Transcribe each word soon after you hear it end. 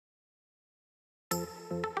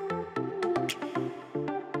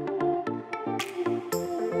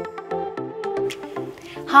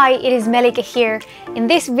Hi, it is Melika here. In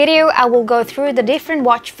this video, I will go through the different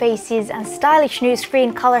watch faces and stylish new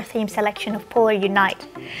screen color theme selection of Polar Unite.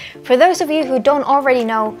 For those of you who don't already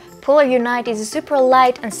know, Polar Unite is a super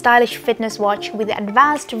light and stylish fitness watch with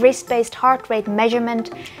advanced wrist-based heart rate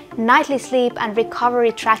measurement, nightly sleep and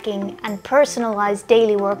recovery tracking, and personalized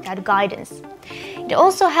daily workout guidance. It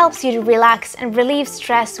also helps you to relax and relieve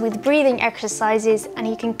stress with breathing exercises, and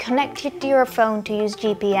you can connect it to your phone to use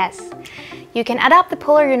GPS. You can adapt the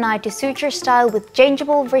Polar Unite to suit your style with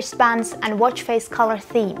changeable wristbands and watch face color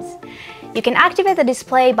themes. You can activate the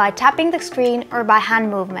display by tapping the screen or by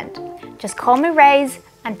hand movement. Just calmly raise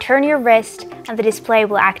and turn your wrist and the display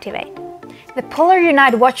will activate. The Polar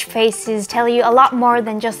Unite watch faces tell you a lot more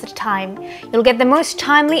than just the time. You'll get the most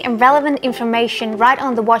timely and relevant information right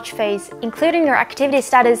on the watch face, including your activity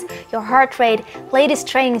status, your heart rate, latest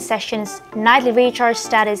training sessions, nightly recharge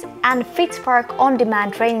status, and FITSPARK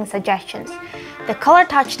on-demand training suggestions. The Color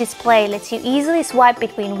Touch display lets you easily swipe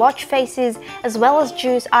between watch faces as well as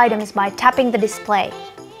choose items by tapping the display.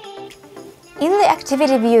 In the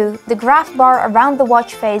activity view, the graph bar around the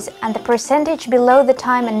watch face and the percentage below the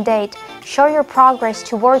time and date show your progress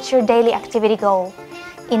towards your daily activity goal.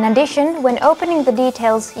 In addition, when opening the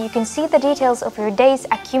details, you can see the details of your day's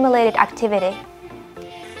accumulated activity.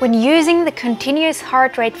 When using the continuous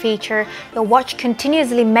heart rate feature, your watch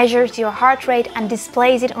continuously measures your heart rate and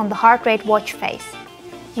displays it on the heart rate watch face.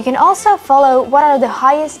 You can also follow what are the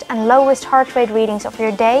highest and lowest heart rate readings of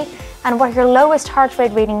your day and what your lowest heart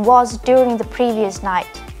rate reading was during the previous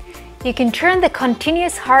night. You can turn the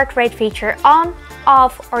continuous heart rate feature on,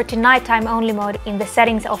 off, or to nighttime only mode in the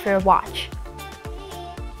settings of your watch.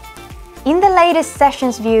 In the latest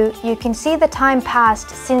sessions view, you can see the time passed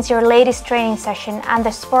since your latest training session and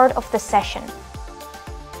the sport of the session.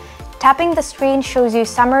 Tapping the screen shows you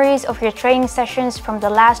summaries of your training sessions from the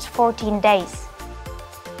last 14 days.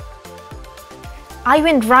 I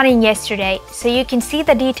went running yesterday, so you can see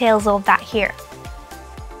the details of that here.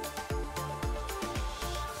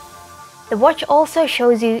 The watch also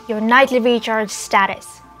shows you your nightly recharge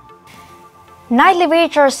status. Nightly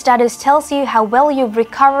recharge status tells you how well you've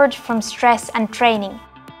recovered from stress and training.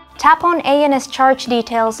 Tap on ANS charge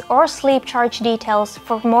details or sleep charge details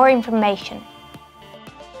for more information.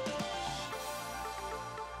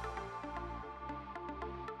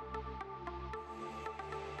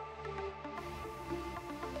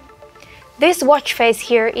 This watch face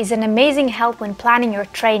here is an amazing help when planning your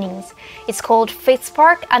trainings. It's called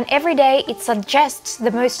FITSPARK, and every day it suggests the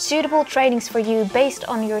most suitable trainings for you based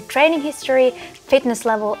on your training history, fitness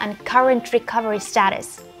level, and current recovery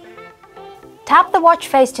status. Tap the watch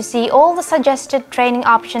face to see all the suggested training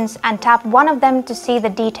options and tap one of them to see the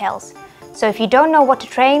details. So if you don't know what to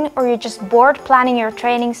train or you're just bored planning your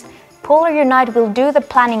trainings, Polar Unite will do the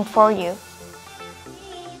planning for you.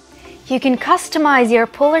 You can customize your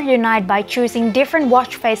Polar Unite by choosing different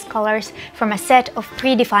watch face colors from a set of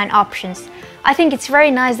predefined options. I think it's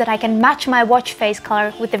very nice that I can match my watch face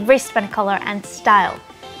color with the wristband color and style.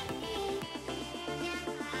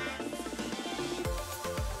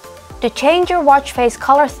 To change your watch face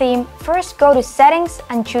color theme, first go to Settings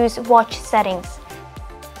and choose Watch Settings.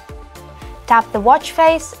 Tap the watch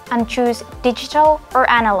face and choose Digital or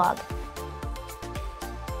Analog.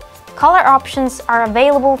 Color options are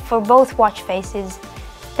available for both watch faces.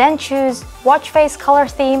 Then choose Watch Face Color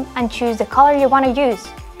Theme and choose the color you want to use.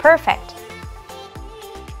 Perfect!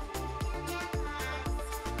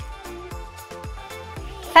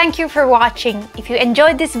 Thank you for watching. If you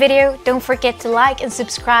enjoyed this video, don't forget to like and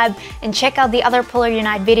subscribe and check out the other Polar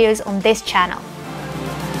Unite videos on this channel.